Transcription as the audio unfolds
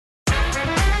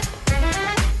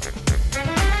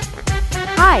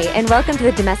Hi, and welcome to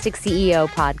the Domestic CEO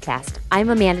podcast. I'm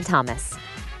Amanda Thomas.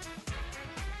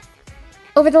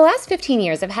 Over the last 15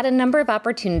 years, I've had a number of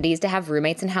opportunities to have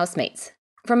roommates and housemates.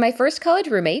 From my first college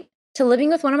roommate, to living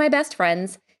with one of my best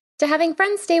friends, to having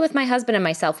friends stay with my husband and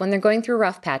myself when they're going through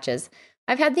rough patches,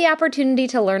 I've had the opportunity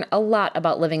to learn a lot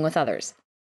about living with others.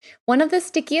 One of the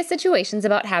stickiest situations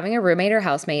about having a roommate or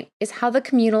housemate is how the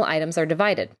communal items are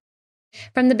divided.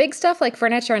 From the big stuff like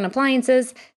furniture and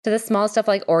appliances, to the small stuff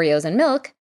like Oreos and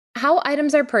milk, how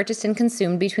items are purchased and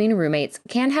consumed between roommates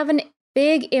can have a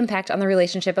big impact on the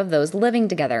relationship of those living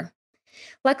together.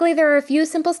 Luckily, there are a few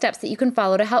simple steps that you can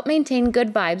follow to help maintain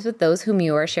good vibes with those whom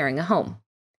you are sharing a home.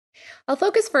 I'll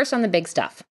focus first on the big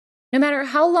stuff. No matter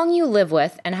how long you live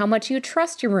with and how much you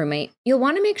trust your roommate, you'll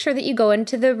want to make sure that you go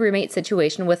into the roommate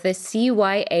situation with a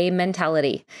CYA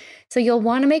mentality. So you'll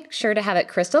want to make sure to have it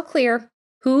crystal clear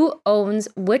who owns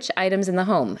which items in the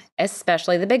home,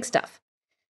 especially the big stuff.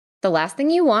 The last thing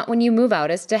you want when you move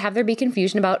out is to have there be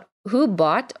confusion about who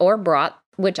bought or brought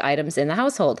which items in the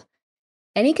household.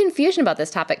 Any confusion about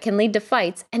this topic can lead to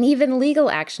fights and even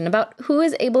legal action about who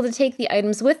is able to take the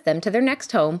items with them to their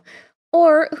next home,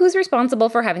 or who's responsible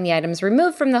for having the items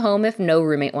removed from the home if no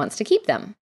roommate wants to keep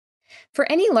them.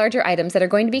 For any larger items that are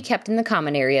going to be kept in the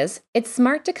common areas, it's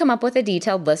smart to come up with a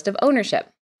detailed list of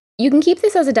ownership. You can keep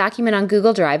this as a document on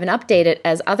Google Drive and update it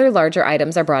as other larger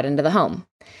items are brought into the home.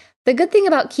 The good thing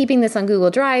about keeping this on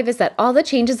Google Drive is that all the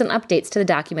changes and updates to the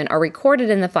document are recorded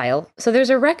in the file, so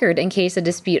there's a record in case a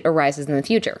dispute arises in the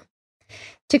future.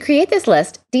 To create this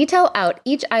list, detail out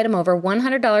each item over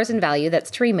 $100 in value that's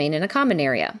to remain in a common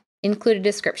area. Include a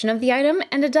description of the item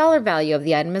and a dollar value of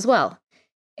the item as well.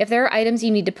 If there are items you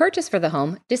need to purchase for the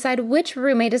home, decide which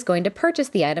roommate is going to purchase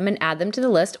the item and add them to the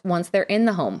list once they're in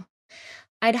the home.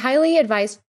 I'd highly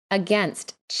advise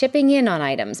against chipping in on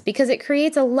items because it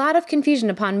creates a lot of confusion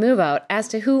upon move out as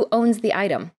to who owns the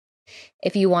item.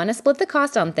 If you want to split the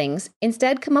cost on things,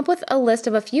 instead come up with a list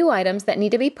of a few items that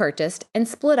need to be purchased and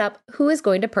split up who is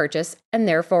going to purchase and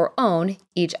therefore own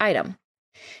each item.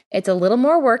 It's a little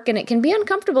more work and it can be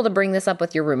uncomfortable to bring this up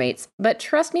with your roommates, but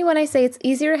trust me when I say it's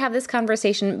easier to have this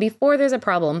conversation before there's a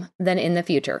problem than in the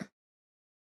future.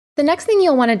 The next thing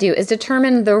you'll want to do is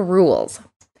determine the rules.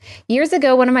 Years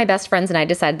ago, one of my best friends and I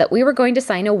decided that we were going to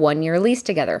sign a 1-year lease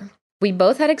together. We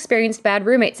both had experienced bad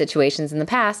roommate situations in the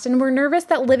past and were nervous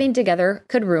that living together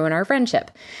could ruin our friendship.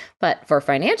 But for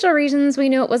financial reasons, we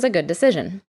knew it was a good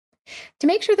decision. To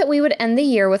make sure that we would end the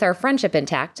year with our friendship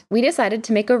intact, we decided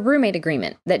to make a roommate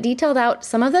agreement that detailed out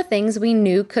some of the things we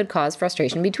knew could cause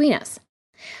frustration between us.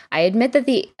 I admit that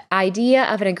the idea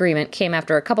of an agreement came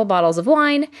after a couple bottles of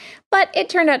wine, but it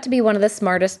turned out to be one of the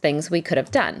smartest things we could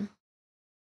have done.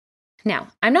 Now,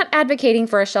 I'm not advocating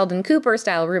for a Sheldon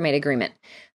Cooper-style roommate agreement,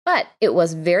 but it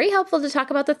was very helpful to talk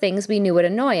about the things we knew would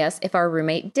annoy us if our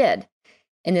roommate did.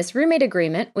 In this roommate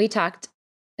agreement, we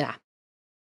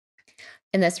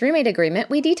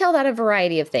detailed out a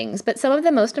variety of things, but some of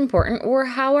the most important were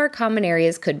how our common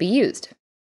areas could be used.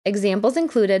 Examples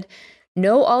included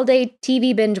no all-day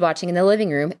TV binge watching in the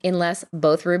living room unless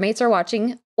both roommates are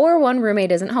watching or one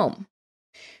roommate isn't home.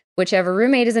 Whichever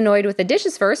roommate is annoyed with the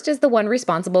dishes first is the one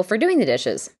responsible for doing the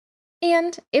dishes.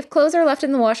 And if clothes are left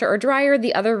in the washer or dryer,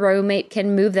 the other roommate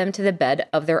can move them to the bed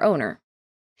of their owner.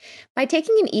 By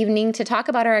taking an evening to talk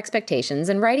about our expectations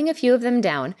and writing a few of them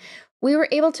down, we were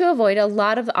able to avoid a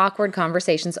lot of awkward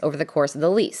conversations over the course of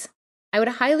the lease. I would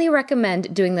highly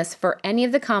recommend doing this for any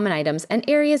of the common items and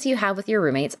areas you have with your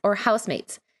roommates or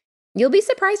housemates. You'll be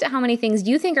surprised at how many things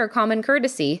you think are common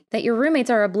courtesy that your roommates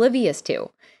are oblivious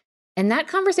to. And that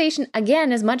conversation,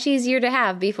 again, is much easier to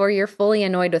have before you're fully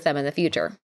annoyed with them in the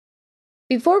future.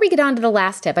 Before we get on to the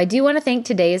last tip, I do want to thank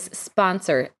today's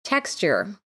sponsor,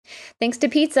 Texture. Thanks to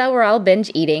pizza, we're all binge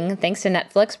eating. Thanks to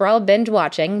Netflix, we're all binge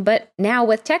watching. But now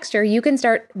with Texture, you can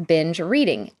start binge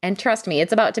reading. And trust me,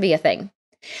 it's about to be a thing.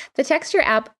 The Texture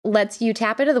app lets you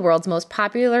tap into the world's most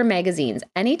popular magazines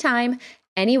anytime,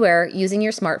 anywhere, using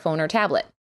your smartphone or tablet.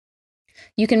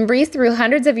 You can breeze through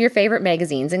hundreds of your favorite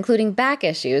magazines, including back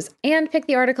issues, and pick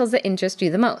the articles that interest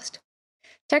you the most.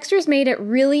 Texture's made it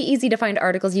really easy to find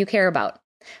articles you care about.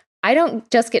 I don't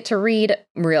just get to read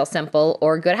Real Simple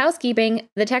or Good Housekeeping.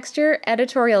 The Texture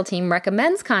editorial team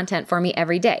recommends content for me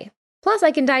every day. Plus,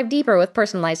 I can dive deeper with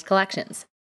personalized collections.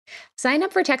 Sign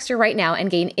up for Texture right now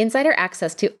and gain insider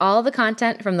access to all the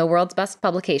content from the world's best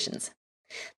publications.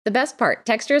 The best part,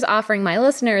 Texture is offering my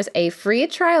listeners a free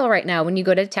trial right now when you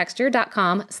go to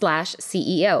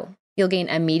texture.com/CEO. You'll gain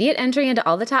immediate entry into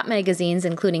all the top magazines,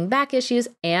 including back issues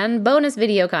and bonus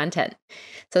video content.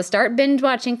 So start binge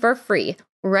watching for free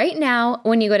right now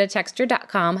when you go to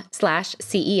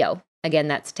texture.com/CEO. Again,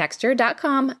 that's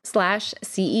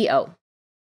texture.com/CEO.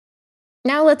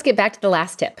 Now let's get back to the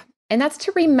last tip, and that's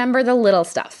to remember the little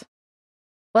stuff.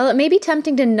 While it may be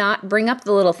tempting to not bring up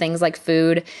the little things like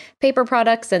food, paper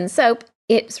products, and soap,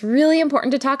 it's really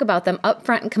important to talk about them up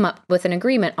front and come up with an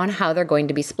agreement on how they're going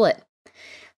to be split.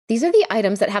 These are the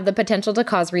items that have the potential to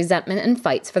cause resentment and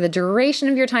fights for the duration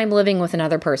of your time living with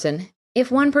another person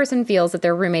if one person feels that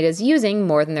their roommate is using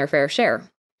more than their fair share.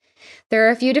 There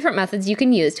are a few different methods you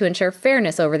can use to ensure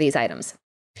fairness over these items.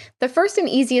 The first and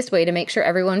easiest way to make sure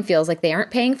everyone feels like they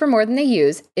aren't paying for more than they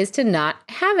use is to not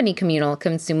have any communal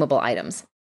consumable items.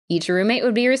 Each roommate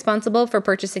would be responsible for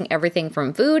purchasing everything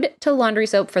from food to laundry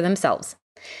soap for themselves.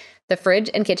 The fridge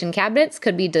and kitchen cabinets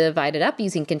could be divided up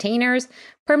using containers,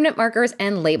 permanent markers,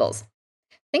 and labels.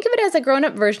 Think of it as a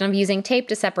grown-up version of using tape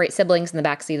to separate siblings in the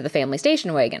backseat of the family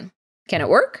station wagon. Can it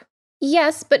work?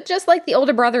 Yes, but just like the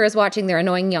older brother is watching their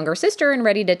annoying younger sister and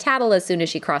ready to tattle as soon as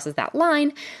she crosses that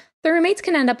line, the roommates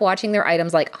can end up watching their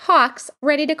items like hawks,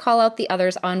 ready to call out the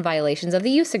others on violations of the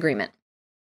use agreement.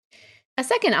 A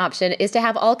second option is to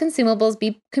have all consumables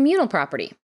be communal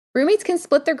property. Roommates can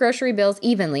split their grocery bills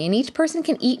evenly, and each person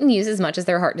can eat and use as much as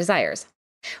their heart desires.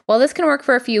 While this can work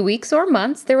for a few weeks or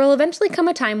months, there will eventually come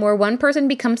a time where one person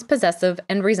becomes possessive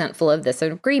and resentful of this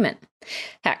agreement.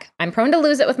 Heck, I'm prone to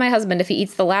lose it with my husband if he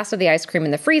eats the last of the ice cream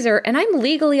in the freezer, and I'm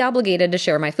legally obligated to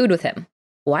share my food with him.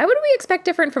 Why would we expect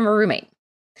different from a roommate?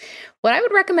 What I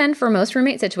would recommend for most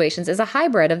roommate situations is a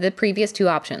hybrid of the previous two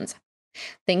options.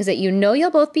 Things that you know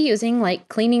you'll both be using, like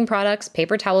cleaning products,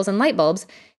 paper towels, and light bulbs,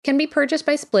 can be purchased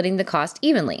by splitting the cost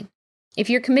evenly. If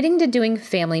you're committing to doing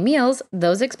family meals,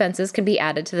 those expenses can be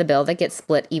added to the bill that gets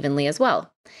split evenly as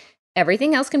well.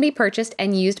 Everything else can be purchased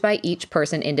and used by each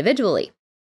person individually.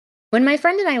 When my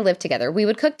friend and I lived together, we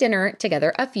would cook dinner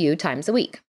together a few times a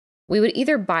week. We would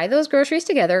either buy those groceries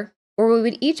together, or we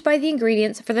would each buy the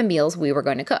ingredients for the meals we were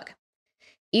going to cook.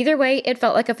 Either way, it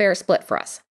felt like a fair split for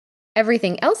us.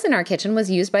 Everything else in our kitchen was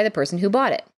used by the person who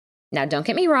bought it. Now, don't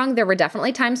get me wrong, there were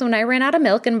definitely times when I ran out of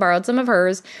milk and borrowed some of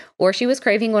hers, or she was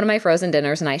craving one of my frozen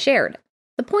dinners and I shared.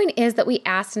 The point is that we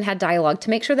asked and had dialogue to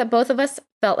make sure that both of us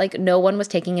felt like no one was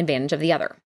taking advantage of the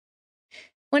other.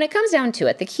 When it comes down to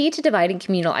it, the key to dividing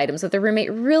communal items with a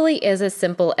roommate really is as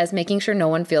simple as making sure no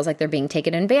one feels like they're being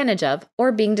taken advantage of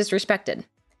or being disrespected.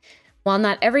 While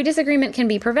not every disagreement can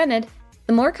be prevented,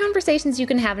 the more conversations you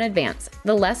can have in advance,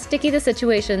 the less sticky the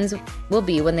situations will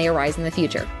be when they arise in the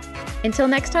future. Until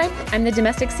next time, I'm the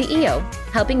Domestic CEO,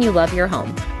 helping you love your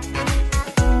home.